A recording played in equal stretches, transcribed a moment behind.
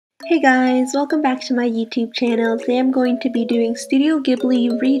Hey guys, welcome back to my YouTube channel. Today I'm going to be doing Studio Ghibli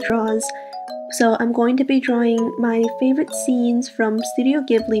redraws. So I'm going to be drawing my favorite scenes from Studio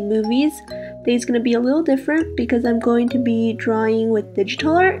Ghibli movies. Today's going to be a little different because I'm going to be drawing with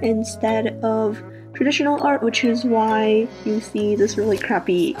digital art instead of traditional art, which is why you see this really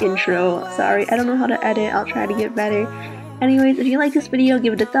crappy intro. Sorry, I don't know how to edit. I'll try to get better. Anyways, if you like this video,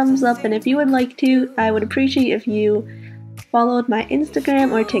 give it a thumbs up, and if you would like to, I would appreciate if you followed my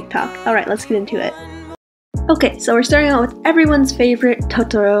Instagram or TikTok. Alright, let's get into it. Okay, so we're starting out with everyone's favorite,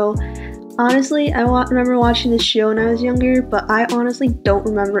 Totoro. Honestly, I remember watching this show when I was younger, but I honestly don't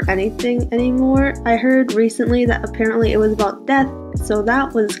remember anything anymore. I heard recently that apparently it was about death, so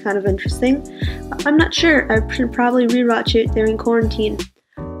that was kind of interesting. I'm not sure, I should probably rewatch it during quarantine.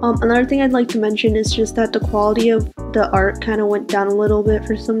 Another thing I'd like to mention is just that the quality of the art kind of went down a little bit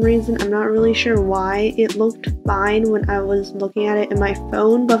for some reason. I'm not really sure why. It looked fine when I was looking at it in my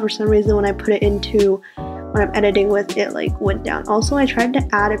phone, but for some reason when I put it into when I'm editing with it, like, went down. Also, I tried to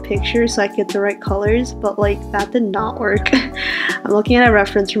add a picture so I could get the right colors, but like that did not work. I'm looking at a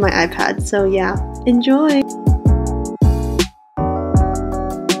reference from my iPad, so yeah, enjoy!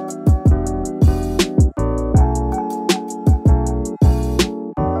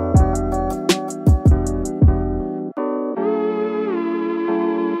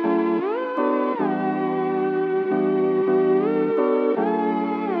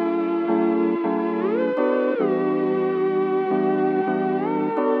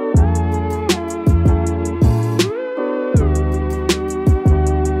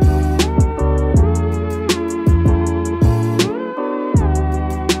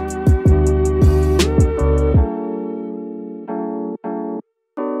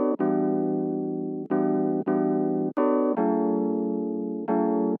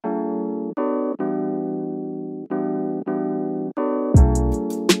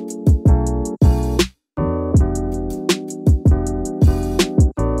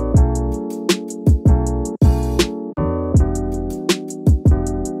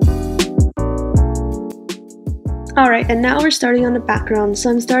 Alright, and now we're starting on the background. So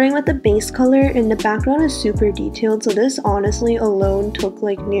I'm starting with the base color, and the background is super detailed, so this honestly alone took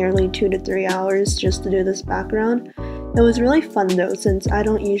like nearly 2 to 3 hours just to do this background. It was really fun though, since I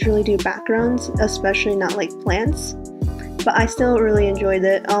don't usually do backgrounds, especially not like plants, but I still really enjoyed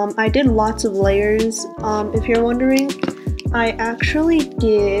it. I did lots of layers. If you're wondering, I actually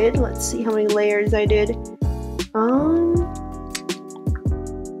did, let's see how many layers I did.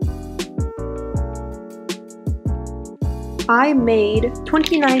 I made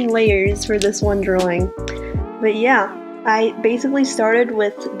 29 layers for this one drawing, but yeah, I basically started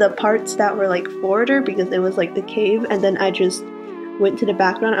with the parts that were like forwarder because it was like the cave, and then I just went to the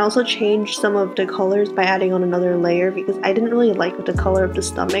background. I also changed some of the colors by adding on another layer because I didn't really like the color of the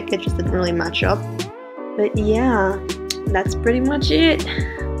stomach, it just didn't really match up. But yeah, that's pretty much it.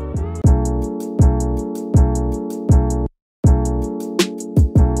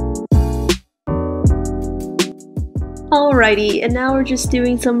 Alrighty, and now we're just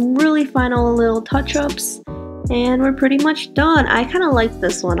doing some really final little touch-ups, and we're pretty much done. I kind of like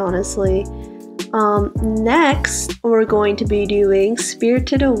this one, honestly. Next, we're going to be doing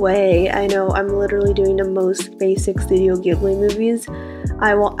Spirited Away. I know I'm literally doing the most basic Studio Ghibli movies.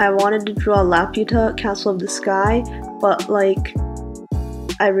 I wanted to draw Laputa, Castle of the Sky, but like,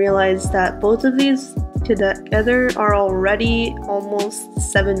 I realized that both of these together are already almost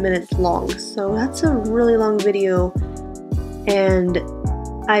 7 minutes long, so that's a really long video. And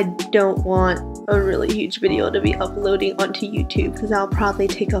I don't want a really huge video to be uploading onto YouTube because that'll probably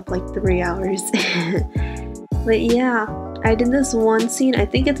take up like 3 hours. But yeah, I did this one scene, I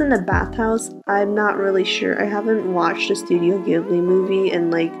think it's in the bathhouse, I'm not really sure. I haven't watched a Studio Ghibli movie in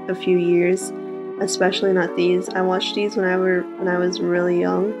like a few years, especially not these. I watched these when I was really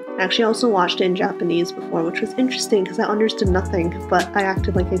young. Actually, I also watched it in Japanese before, which was interesting because I understood nothing, but I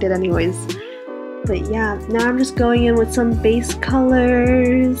acted like I did anyways. But yeah, now I'm just going in with some base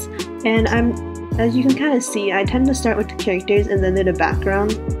colors, and as you can kind of see, I tend to start with the characters and then do the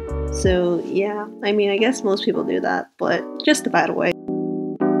background. So yeah, I mean, I guess most people do that, but just by the way.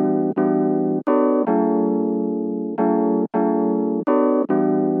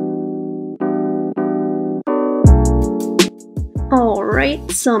 Alright,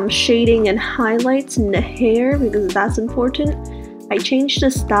 some shading and highlights in the hair because that's important. I changed the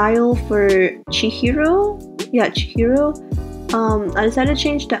style for Chihiro. Yeah, Chihiro. I decided to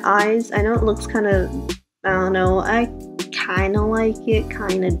change the eyes. I know it looks kind of, I don't know, I kind of like it,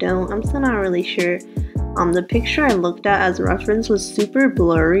 kind of don't. I'm still not really sure. The picture I looked at as a reference was super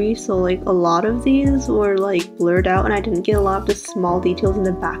blurry, so like a lot of these were like blurred out and I didn't get a lot of the small details in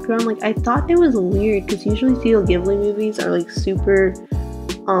the background. Like I thought it was weird because usually Studio Ghibli movies are like super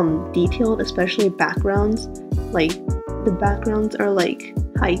detailed, especially backgrounds. Like the backgrounds are like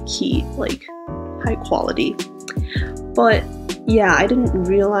high key, like high quality. But yeah, I didn't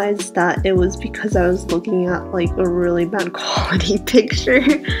realize that it was because I was looking at like a really bad quality picture.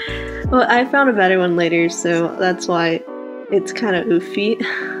 But I found a better one later, so that's why it's kind of oofy.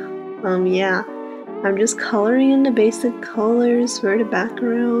 Yeah, I'm just coloring in the basic colors for the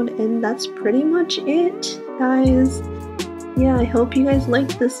background, and that's pretty much it, guys. Yeah, I hope you guys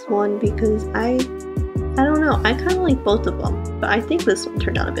like this one because I don't know, I kind of like both of them, but I think this one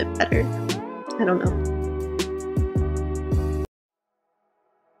turned out a bit better. I don't know.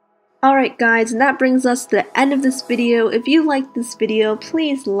 Alright guys, and that brings us to the end of this video. If you liked this video,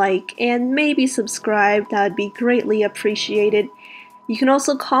 please like and maybe subscribe. That would be greatly appreciated. You can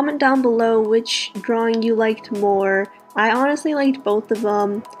also comment down below which drawing you liked more. I honestly liked both of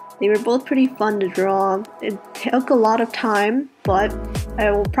them. They were both pretty fun to draw. It took a lot of time, but I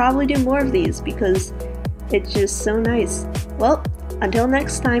will probably do more of these because it's just so nice. Well, until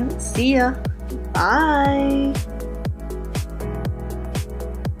next time, see ya! Bye!